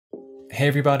Hey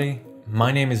everybody,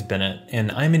 my name is Bennett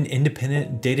and I'm an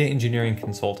independent data engineering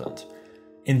consultant.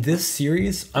 In this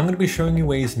series, I'm going to be showing you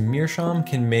ways Meerschaum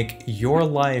can make your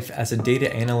life as a data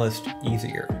analyst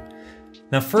easier.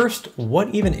 Now first,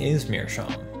 what even is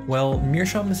Meerschaum? Well,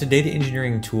 Meerschaum is a data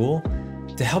engineering tool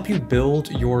to help you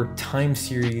build your time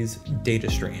series data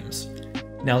streams.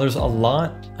 Now there's a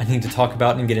lot I need to talk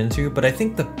about and get into, but I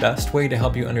think the best way to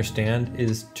help you understand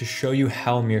is to show you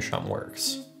how Meerschaum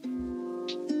works.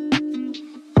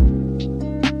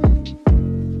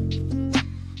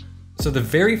 So the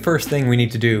very first thing we need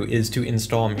to do is to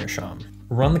install Meerschaum.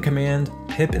 Run the command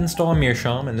pip install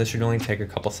Meerschaum, and this should only take a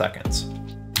couple seconds.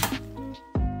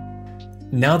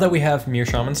 Now that we have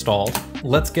Meerschaum installed,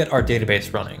 let's get our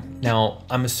database running. Now,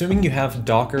 I'm assuming you have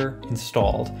Docker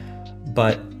installed,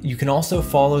 but you can also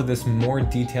follow this more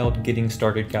detailed getting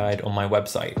started guide on my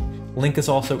website. Link is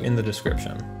also in the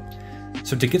description.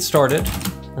 So to get started,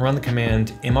 run the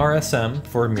command mrsm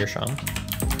for Meerschaum,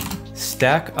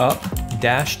 stack up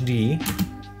 -d,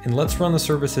 and let's run the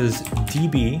services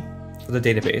db for the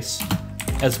database,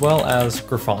 as well as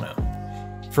Grafana.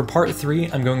 For part 3,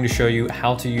 I'm going to show you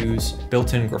how to use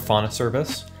built-in Grafana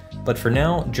service, but for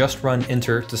now, just run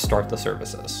enter to start the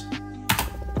services.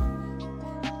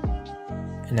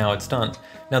 And now it's done.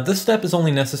 Now this step is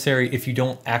only necessary if you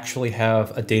don't actually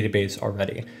have a database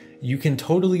already. You can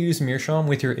totally use Meerschaum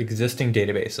with your existing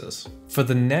databases. For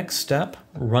the next step,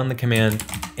 run the command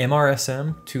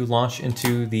mrsm to launch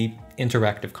into the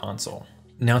interactive console.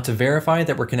 Now to verify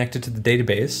that we're connected to the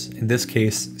database, in this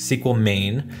case SQL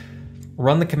main,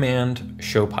 run the command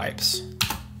show pipes.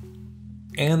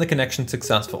 And the connection's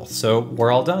successful, so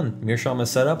we're all done. Meerschaum is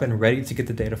set up and ready to get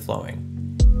the data flowing.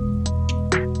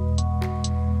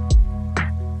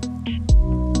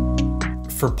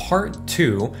 For part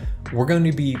 2, we're going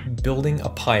to be building a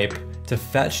pipe to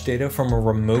fetch data from a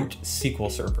remote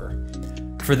SQL server.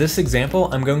 For this example,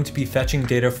 I'm going to be fetching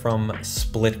data from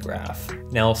SplitGraph.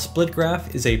 Now,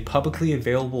 SplitGraph is a publicly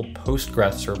available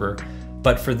Postgres server,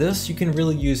 but for this, you can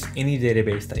really use any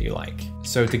database that you like.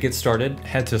 So to get started,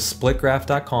 head to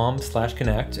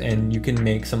splitgraph.com/connect and you can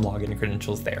make some login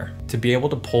credentials there. To be able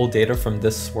to pull data from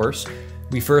this source,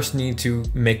 we first need to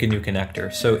make a new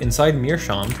connector. So inside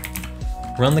Meerschaum,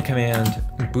 run the command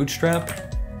bootstrap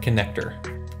connector.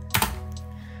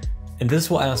 And this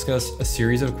will ask us a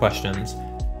series of questions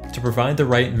to provide the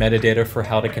right metadata for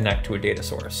how to connect to a data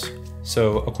source.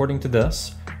 So according to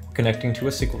this, we're connecting to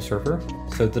a SQL server,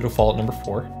 so the default number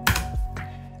 4.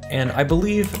 And I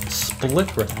believe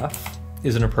SplitGraph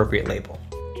is an appropriate label.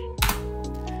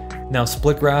 Now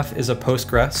SplitGraph is a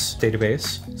Postgres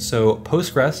database, so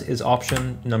Postgres is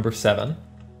option number 7.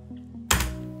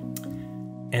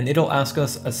 And it'll ask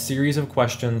us a series of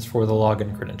questions for the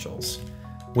login credentials,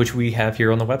 which we have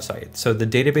here on the website. So the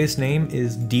database name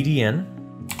is DDN.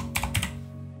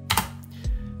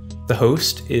 The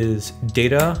host is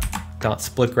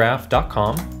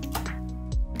data.splitgraph.com.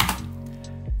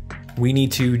 We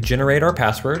need to generate our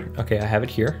password. Okay, I have it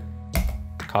here.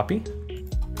 Copy.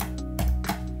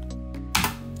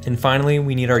 And finally,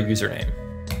 we need our username.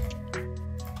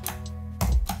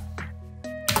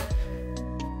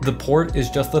 The port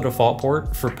is just the default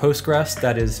port. For Postgres,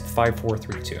 that is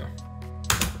 5432.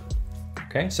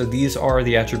 Okay, so these are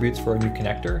the attributes for a new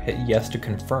connector. Hit yes to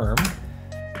confirm,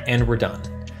 and we're done.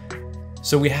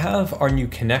 So we have our new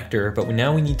connector, but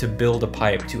now we need to build a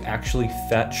pipe to actually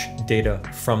fetch data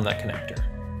from that connector.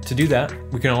 To do that,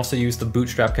 we can also use the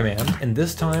bootstrap command, and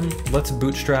this time, let's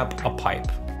bootstrap a pipe.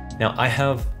 Now I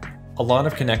have a lot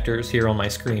of connectors here on my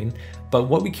screen, but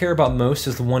what we care about most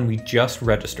is the one we just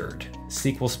registered,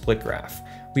 SQL SplitGraph.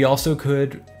 We also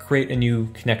could create a new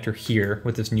connector here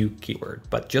with this new keyword,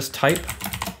 but just type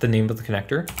the name of the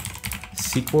connector,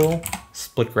 SQL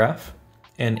SplitGraph,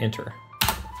 and enter.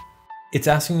 It's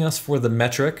asking us for the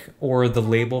metric or the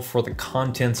label for the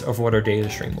contents of what our data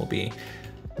stream will be.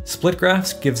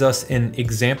 SplitGraphs gives us an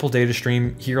example data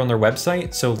stream here on their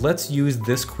website, so let's use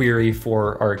this query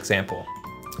for our example.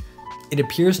 It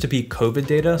appears to be COVID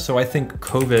data, so I think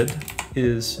COVID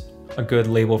is a good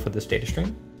label for this data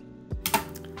stream.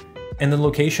 And the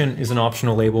location is an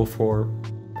optional label for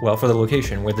the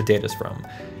location where the data is from.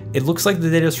 It looks like the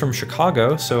data is from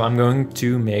Chicago, so I'm going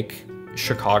to make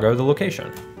Chicago the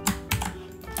location.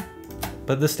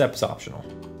 But this step is optional.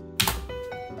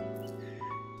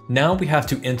 Now we have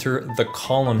to enter the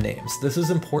column names. This is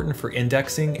important for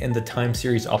indexing and the time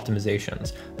series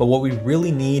optimizations, but what we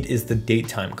really need is the date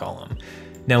time column.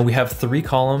 Now we have 3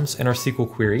 columns in our SQL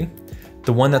query.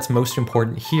 The one that's most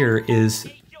important here is,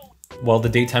 well, the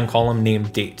date time column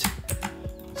named date.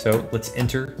 So let's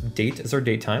enter date as our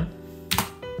date time.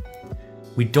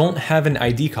 We don't have an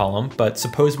ID column, but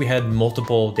suppose we had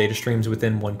multiple data streams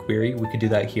within one query, we could do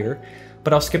that here,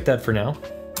 but I'll skip that for now.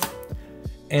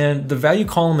 And the value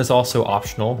column is also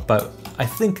optional, but I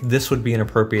think this would be an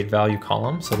appropriate value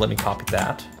column, so let me copy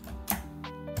that.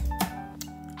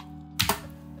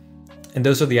 And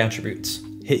those are the attributes.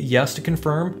 Hit yes to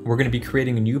confirm. We're going to be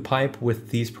creating a new pipe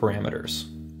with these parameters.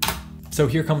 So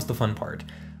here comes the fun part.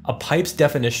 A pipe's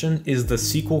definition is the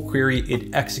SQL query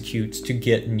it executes to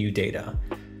get new data.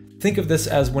 Think of this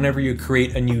as whenever you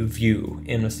create a new view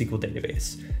in a SQL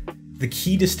database. The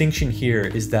key distinction here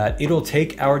is that it'll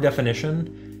take our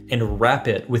definition and wrap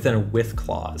it within a with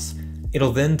clause.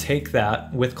 It'll then take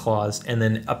that with clause and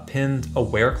then append a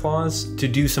where clause to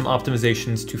do some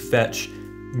optimizations to fetch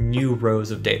new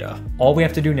rows of data. All we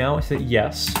have to do now is hit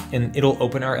yes, and it'll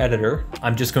open our editor.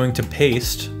 I'm just going to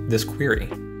paste this query.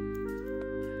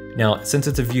 Now, since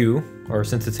it's a view, or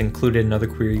since it's included in another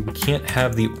query, we can't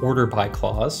have the order by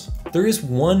clause. There is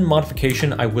one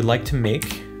modification I would like to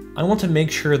make. I want to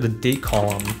make sure the date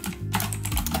column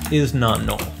is not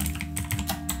null.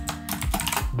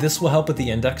 This will help with the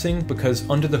indexing because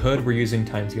under the hood, we're using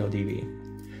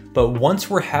timescale-db. But once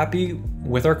we're happy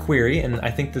with our query, and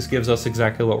I think this gives us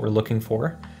exactly what we're looking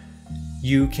for,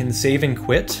 you can save and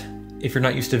quit. If you're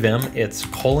not used to Vim, it's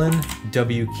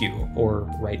 :WQ or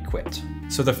write quit.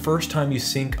 So the first time you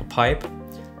sync a pipe,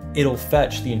 it'll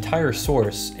fetch the entire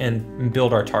source and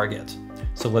build our target.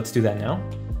 So let's do that now.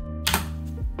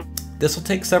 This will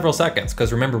take several seconds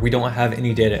because remember, we don't have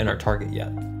any data in our target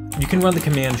yet. You can run the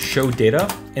command show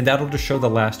data and that'll just show the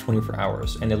last 24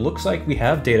 hours. And it looks like we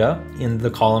have data in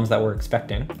the columns that we're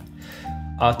expecting.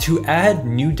 To add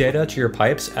new data to your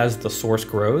pipes as the source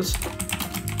grows,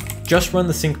 just run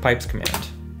the sync pipes command.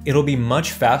 It'll be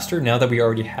much faster now that we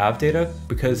already have data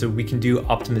because we can do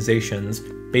optimizations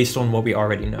based on what we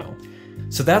already know.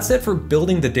 So that's it for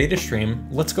building the data stream.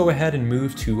 Let's go ahead and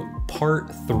move to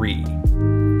part 3.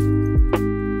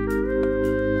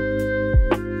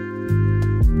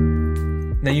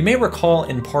 Now you may recall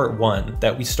in part 1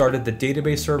 that we started the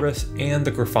database service and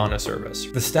the Grafana service.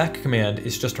 The stack command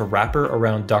is just a wrapper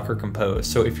around Docker Compose.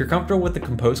 So if you're comfortable with the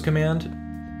Compose command,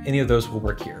 any of those will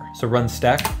work here. So run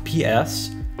stack ps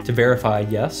to verify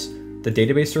yes, the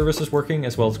database service is working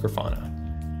as well as Grafana.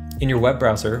 In your web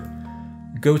browser,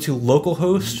 go to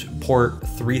localhost port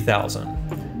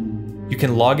 3000. You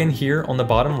can log in here on the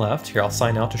bottom left. Here, I'll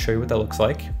sign out to show you what that looks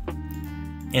like.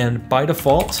 And by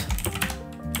default,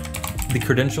 the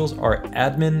credentials are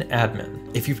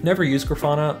admin. If you've never used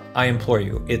Grafana, I implore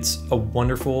you. It's a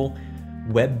wonderful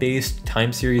web-based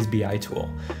time series BI tool.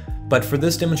 But for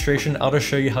this demonstration, I'll just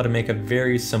show you how to make a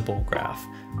very simple graph.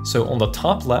 So on the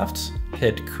top left,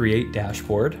 hit create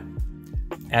dashboard,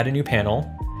 add a new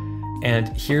panel, and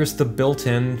here's the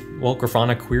built-in,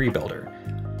 Grafana query builder.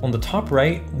 On the top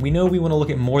right, we know we want to look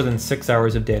at more than 6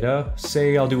 hours of data.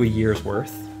 Say I'll do a year's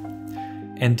worth.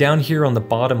 And down here on the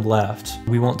bottom left,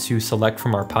 we want to select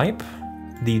from our pipe.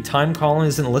 The time column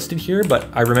isn't listed here, but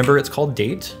I remember it's called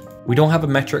date. We don't have a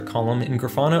metric column. In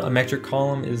Grafana, a metric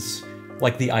column is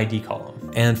like the ID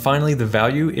column. And finally, the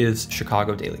value is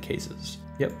Chicago daily cases.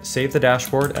 Yep, save the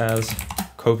dashboard as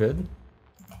COVID.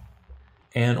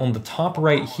 And on the top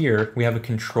right here, we have a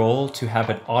control to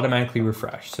have it automatically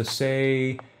refresh. So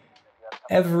say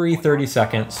every 30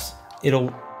 seconds,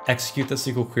 it'll execute the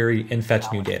SQL query and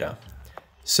fetch new data.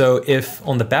 So if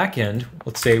on the back end,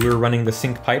 let's say we were running the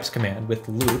sync pipes command with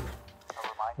loop,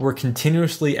 we're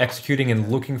continuously executing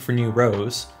and looking for new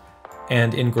rows.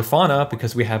 And in Grafana,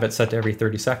 because we have it set to every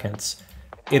 30 seconds,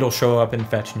 it'll show up and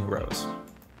fetch new rows.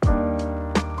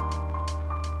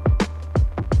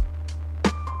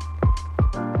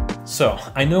 So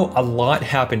I know a lot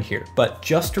happened here, but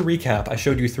just to recap, I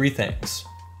showed you 3 things.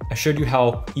 I showed you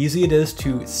how easy it is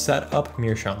to set up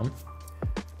Meerschaum.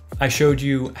 I showed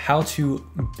you how to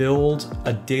build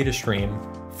a data stream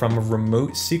from a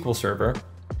remote SQL server.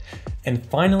 And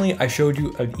finally, I showed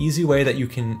you an easy way that you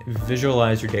can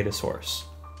visualize your data source.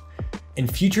 In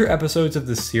future episodes of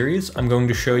this series, I'm going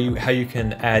to show you how you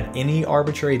can add any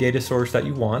arbitrary data source that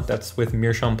you want. That's with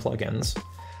Meerschaum plugins.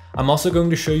 I'm also going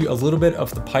to show you a little bit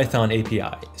of the Python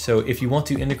API. So if you want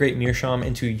to integrate Meerschaum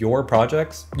into your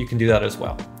projects, you can do that as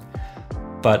well.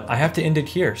 But I have to end it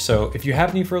here. So if you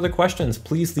have any further questions,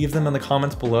 please leave them in the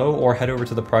comments below or head over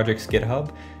to the project's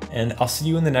GitHub, and I'll see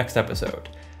you in the next episode.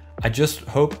 I just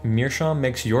hope Meerschaum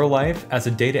makes your life as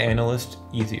a data analyst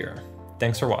easier.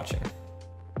 Thanks for watching.